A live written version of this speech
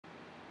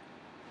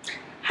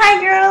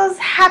girls,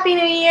 Happy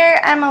New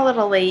Year. I'm a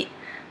little late.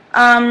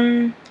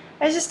 I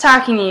was just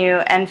talking to you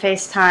and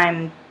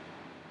FaceTime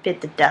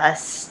bit the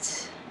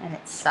dust and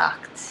it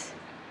sucked.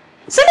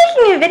 So I'm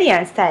making a video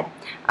instead.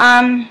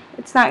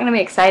 It's not going to be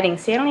exciting.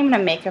 See, I don't even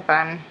have makeup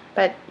on,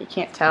 but you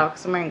can't tell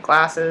because I'm wearing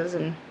glasses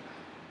and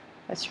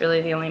that's really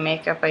the only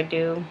makeup I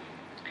do.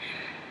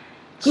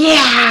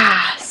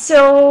 Yeah,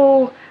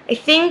 so I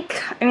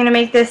think I'm going to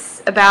make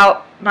this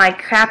about my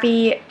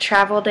crappy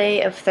travel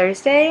day of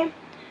Thursday.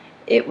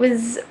 It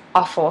was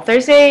awful.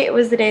 Thursday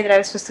was the day that I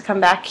was supposed to come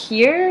back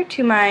here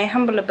to my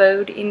humble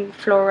abode in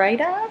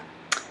Florida,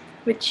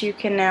 which you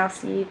can now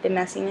see the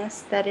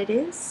messiness that it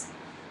is.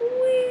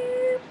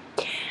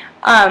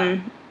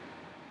 I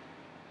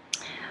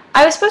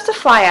was supposed to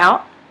fly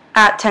out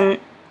at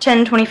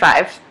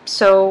 10:25,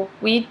 so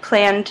we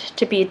planned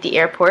to be at the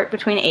airport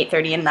between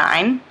 8:30 and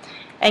 9,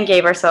 and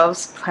gave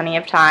ourselves plenty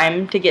of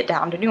time to get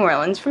down to New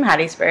Orleans from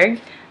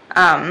Hattiesburg.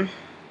 Let me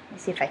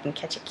see if I can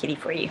catch a kitty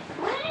for you.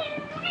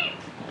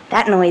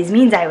 That noise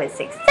means I was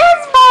successful!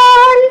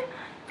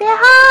 Say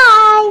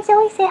hi!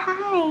 Zoe, say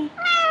hi!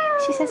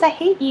 She says, I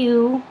hate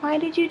you. Why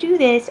did you do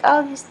this?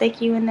 I'll just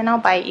lick you and then I'll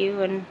bite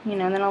you and, you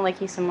know, then I'll lick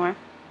you some more.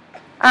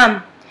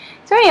 So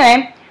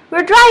anyway,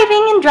 we're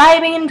driving and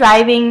driving and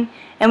driving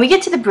and we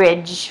get to the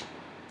bridge.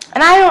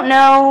 And I don't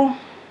know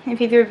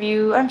if either of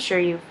you, I'm sure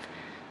you've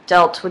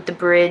dealt with the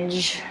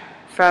bridge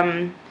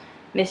from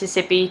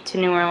Mississippi to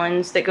New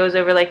Orleans that goes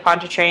over Lake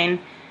Pontchartrain.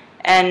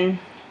 And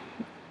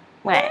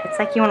what? It's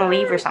like you want to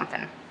leave or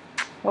something.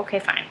 Okay,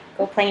 fine.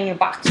 Go play in your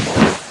box.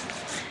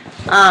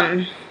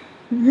 And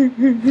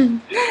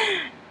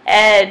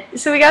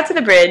so we got to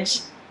the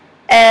bridge,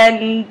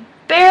 and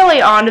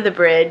barely onto the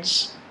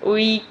bridge,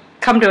 we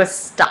come to a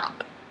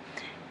stop.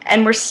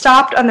 And we're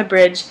stopped on the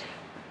bridge.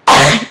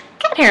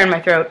 Got hair in my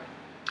throat.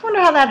 I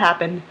wonder how that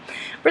happened.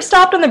 We're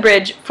stopped on the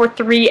bridge for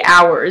 3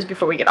 hours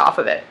before we get off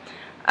of it.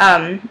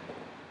 Come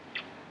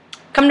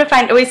to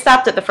find, we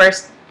stopped at the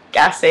first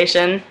gas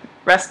station,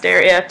 rest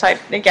area type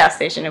gas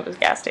station. It was a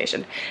gas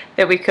station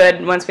that we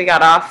could once we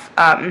got off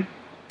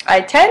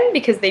I-10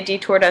 because they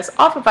detoured us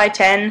off of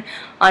I-10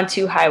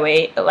 onto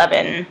Highway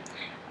 11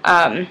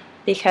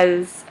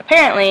 because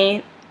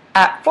apparently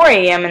at 4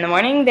 a.m. in the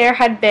morning there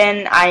had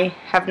been, I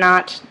have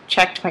not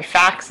checked my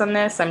facts on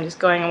this, I'm just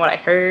going on what I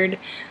heard.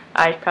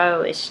 I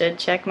probably should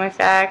check my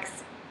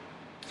facts,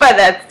 but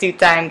that's too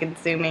time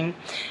consuming.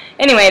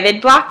 Anyway,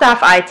 they'd blocked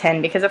off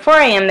I-10 because at 4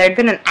 a.m. there had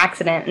been an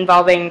accident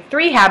involving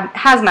 3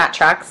 hazmat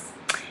trucks.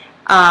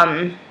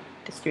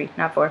 It's 3,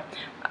 not 4.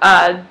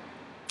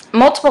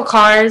 Multiple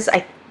cars.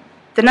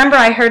 The number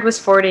I heard was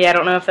 40. I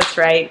don't know if that's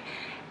right.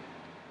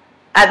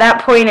 At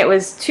that point, it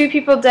was 2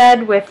 people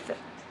dead with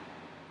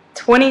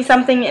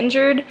 20-something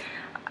injured.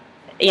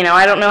 You know,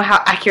 I don't know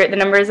how accurate the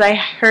numbers I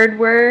heard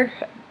were.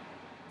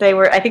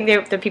 I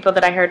think the people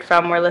that I heard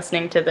from were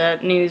listening to the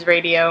news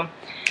radio.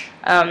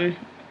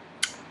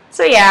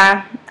 So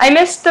yeah, I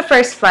missed the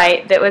first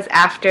flight that was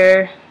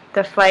after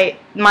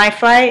my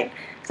flight.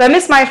 So I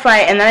missed my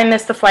flight, and then I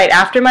missed the flight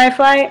after my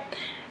flight.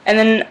 And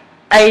then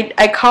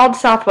I called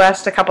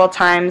Southwest a couple of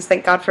times,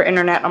 thank God for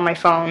internet on my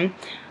phone,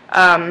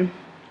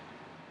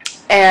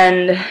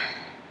 and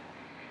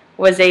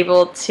was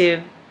able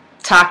to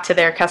talk to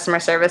their customer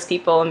service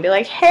people and be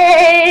like,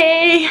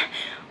 hey,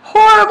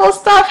 horrible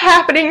stuff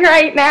happening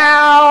right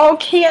now,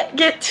 can't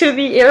get to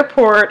the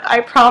airport,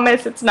 I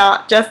promise it's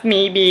not just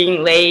me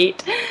being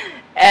late.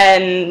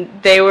 And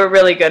they were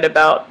really good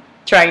about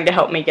trying to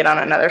help me get on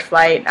another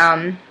flight.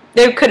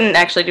 They couldn't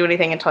actually do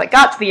anything until I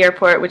got to the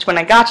airport, which when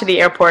I got to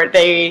the airport,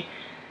 they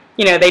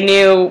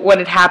knew what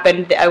had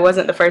happened. I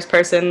wasn't the first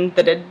person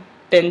that had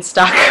been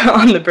stuck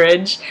on the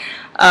bridge.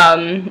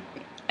 And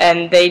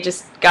they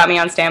just got me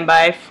on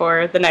standby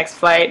for the next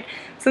flight.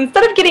 So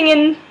instead of getting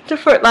into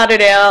Fort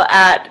Lauderdale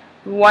at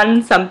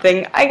 1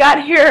 something, I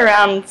got here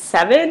around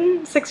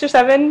 6 or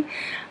 7.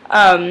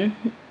 Yeah.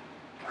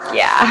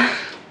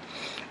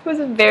 It was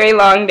a very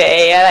long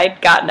day, and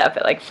I'd gotten up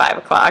at like 5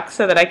 o'clock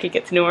so that I could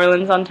get to New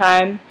Orleans on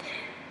time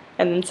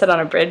and then sit on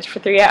a bridge for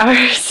 3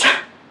 hours.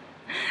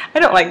 I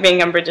don't like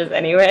being on bridges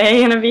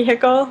anyway in a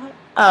vehicle.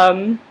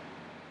 Kind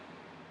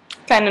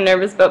of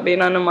nervous about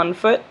being on them on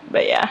foot,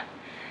 but yeah.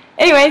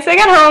 Anyway, so I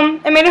got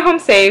home. I made it home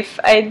safe.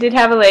 I did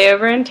have a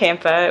layover in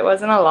Tampa. It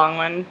wasn't a long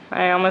one.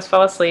 I almost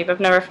fell asleep. I've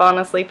never fallen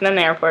asleep in an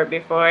airport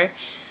before.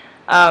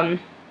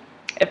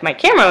 If my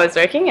camera was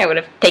working, I would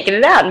have taken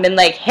it out and been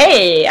like,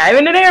 hey, I'm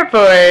in an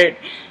airport.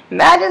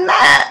 Imagine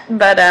that.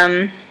 But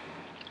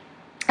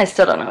I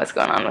still don't know what's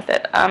going on with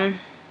it.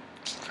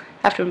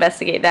 Have to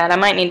investigate that. I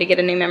might need to get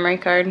a new memory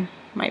card.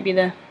 Might be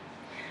the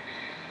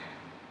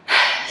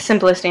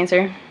simplest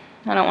answer.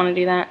 I don't want to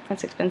do that.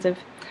 That's expensive.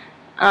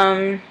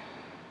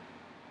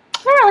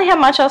 I don't really have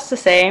much else to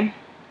say, and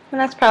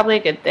that's probably a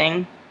good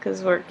thing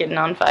because we're getting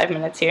on 5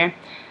 minutes here.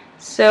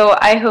 So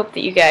I hope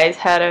that you guys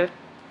had a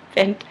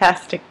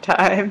fantastic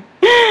time.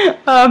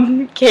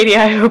 Katie,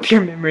 I hope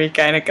your memory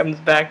kind of comes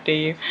back to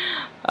you.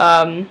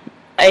 I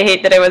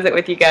hate that I wasn't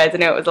with you guys. I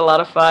know it was a lot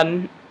of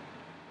fun,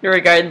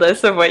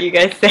 regardless of what you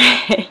guys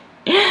say.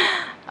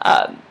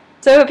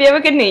 So I hope you have a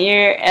good New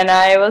Year, and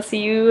I will see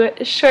you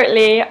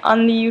shortly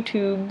on the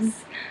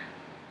YouTubes.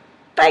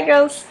 Bye,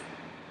 girls.